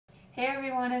Hey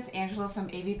everyone, it's Angela from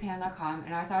avpan.com,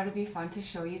 and I thought it'd be fun to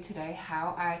show you today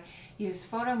how I use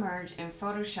Photo Merge in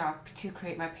Photoshop to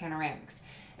create my panoramics.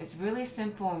 It's really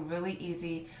simple and really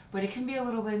easy, but it can be a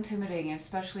little bit intimidating,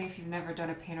 especially if you've never done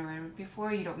a panoramic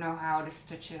before. You don't know how to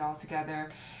stitch it all together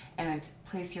and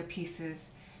place your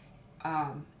pieces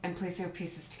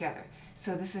together.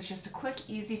 So this is just a quick,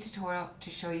 easy tutorial to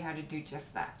show you how to do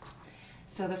just that.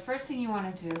 So the first thing you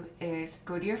want to do is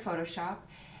go to your Photoshop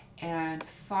and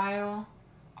File,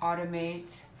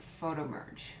 Automate, Photo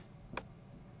Merge.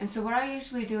 And so what I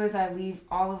usually do is I leave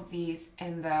all of these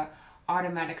in the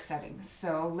automatic settings.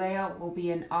 So layout will be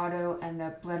in auto and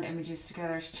the blend images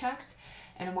together is checked.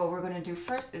 And what we're going to do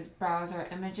first is browse our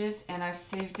images, and I've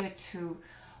saved it to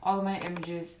all of my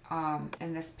images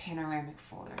in this panoramic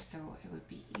folder. So it would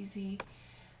be easy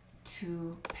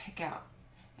to pick out.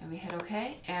 And we hit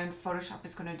OK, and Photoshop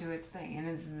is going to do its thing, and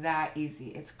it's that easy.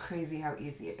 It's crazy how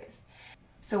easy it is.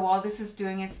 So while this is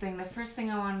doing its thing, the first thing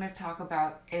I wanted to talk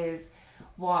about is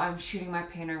while I'm shooting my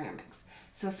panoramics.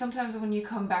 So sometimes when you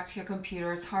come back to your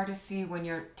computer, it's hard to see when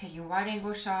you're taking wide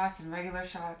angle shots and regular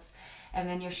shots, and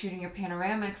then you're shooting your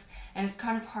panoramics, and it's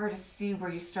kind of hard to see where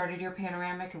you started your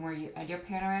panoramic and where you end your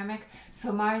panoramic.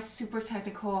 So my super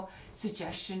technical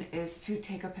suggestion is to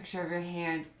take a picture of your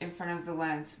hand in front of the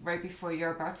lens right before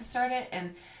you're about to start it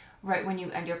and right when you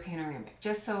end your panoramic,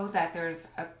 just so that there's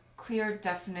a clear,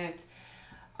 definite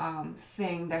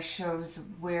thing that shows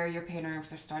where your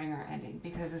panoramics are starting or ending,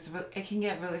 because it can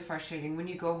get really frustrating when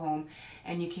you go home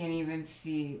and you can't even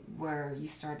see where you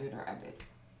started or ended.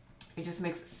 It just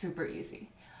makes it super easy.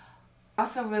 I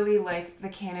also really like the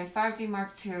Canon 5D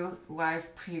Mark II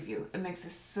live preview. It makes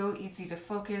it so easy to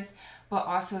focus, but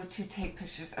also to take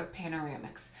pictures of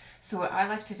panoramics. So what I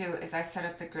like to do is I set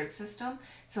up the grid system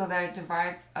so that it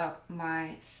divides up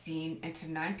my scene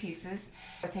into 9 pieces.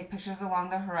 I take pictures along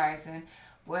the horizon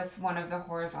with one of the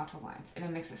horizontal lines, and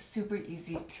it makes it super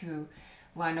easy to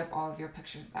line up all of your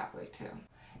pictures that way too.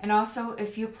 And also,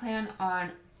 if you plan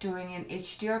on doing an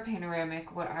HDR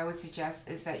panoramic, what I would suggest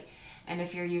is that, and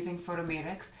if you're using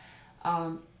Photomatics,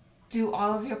 do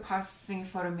all of your processing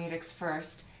Photomatics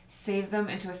first, save them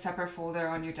into a separate folder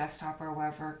on your desktop or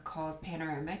wherever called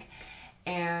Panoramic,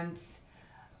 and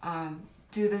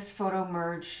do this photo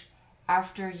merge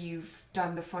after you've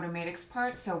done the Photomatics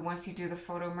part. So once you do the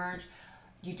photo merge,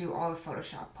 you do all the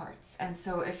Photoshop parts. And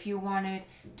so if you wanted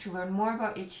to learn more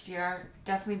about HDR,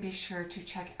 definitely be sure to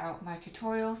check out my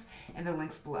tutorials and the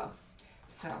links below.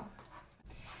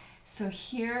 So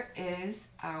here is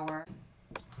our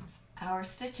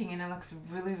stitching, and it looks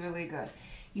really, really good.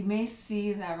 You may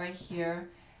see that right here,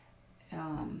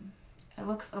 it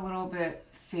looks a little bit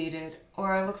faded,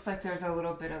 or it looks like there's a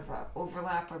little bit of a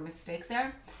overlap or mistake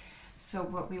there. So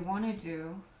what we want to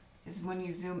do is when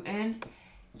you zoom in,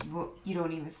 you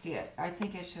don't even see it. I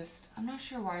think it's just, I'm not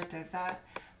sure why it does that,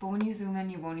 but when you zoom in,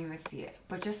 you won't even see it.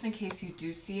 But just in case you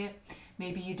do see it,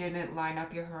 maybe you didn't line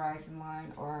up your horizon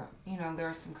line, or there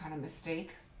was some kind of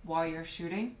mistake while you're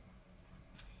shooting.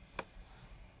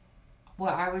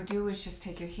 What I would do is just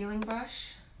take your healing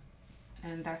brush,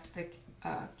 and that's the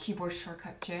keyboard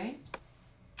shortcut J.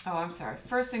 Oh, I'm sorry.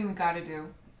 First thing we got to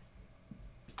do,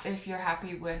 if you're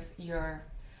happy with your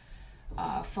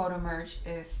photo merge,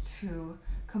 is to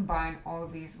combine all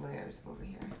of these layers over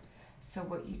here. So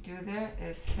what you do there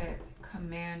is hit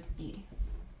Command E,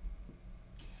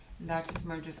 and that just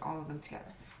merges all of them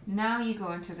together. Now you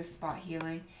go into the spot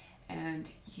healing, and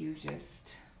you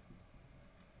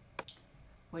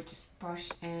would just brush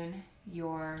in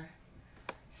your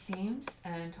seams,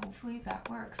 and hopefully that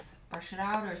works. Brush it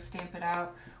out or stamp it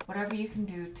out, whatever you can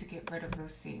do to get rid of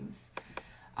those seams.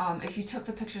 If you took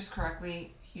the pictures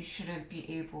correctly, you shouldn't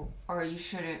be able, or you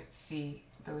shouldn't see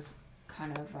those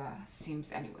kind of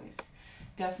seams anyways.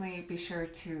 Definitely be sure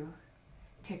to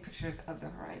take pictures of the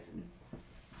horizon.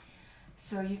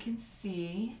 So you can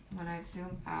see when I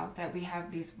zoom out that we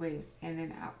have these waves in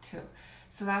and out too.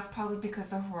 So that's probably because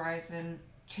the horizon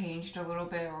changed a little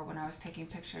bit, or when I was taking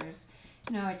pictures,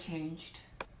 it changed.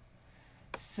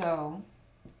 So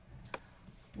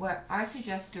what I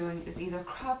suggest doing is either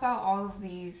crop out all of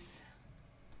these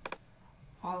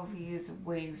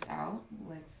waves out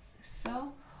like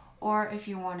so, or if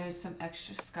you wanted some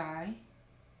extra sky,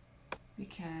 we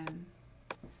can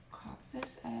crop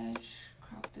this edge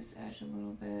a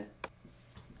little bit,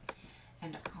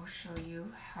 and I'll show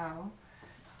you how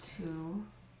to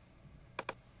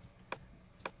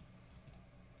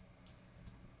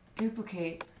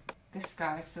duplicate the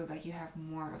sky so that you have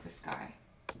more of a sky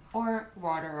or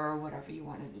water or whatever you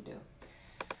wanted to do.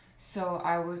 So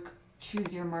I would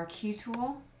choose your marquee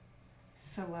tool,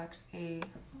 select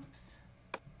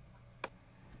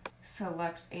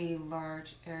select a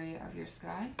large area of your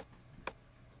sky.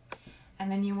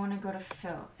 And then you want to go to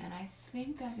fill. And I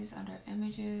think that is under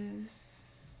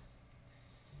images,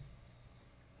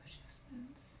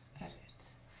 adjustments, edit,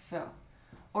 fill.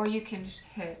 Or you can just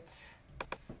hit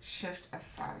Shift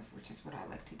F5, which is what I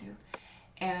like to do.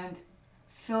 And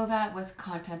fill that with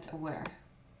content aware.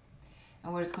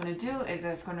 And what it's going to do is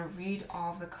that it's going to read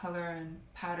all of the color and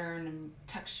pattern and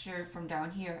texture from down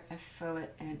here and fill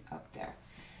it in up there.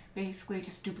 Basically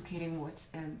just duplicating what's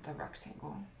in the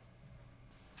rectangle.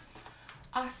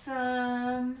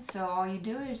 Awesome! So all you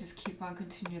do is just keep on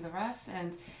continue the rest,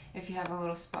 and if you have a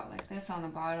little spot like this on the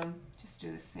bottom, just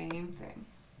do the same thing.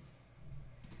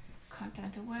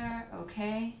 Content aware,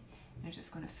 okay, and it's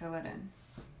just going to fill it in.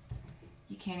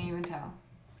 You can't even tell.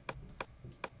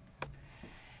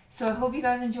 So I hope you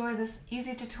guys enjoy this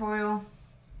easy tutorial.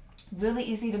 Really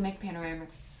easy to make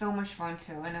panoramics, so much fun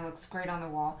too, and it looks great on the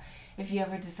wall if you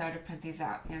ever decide to print these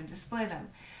out and display them.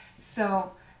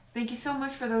 So thank you so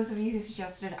much for those of you who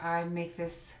suggested I make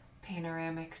this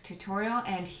panoramic tutorial,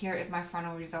 and here is my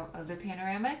final result of the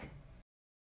panoramic.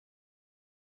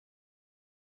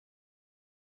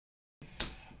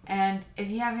 And if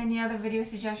you have any other video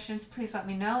suggestions, please let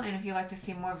me know. And if you'd like to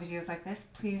see more videos like this,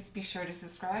 please be sure to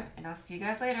subscribe. And I'll see you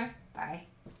guys later. Bye.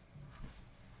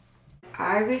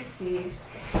 I received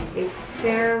a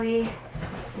fairly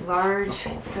large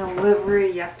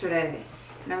delivery yesterday.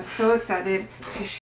 And I'm so excited to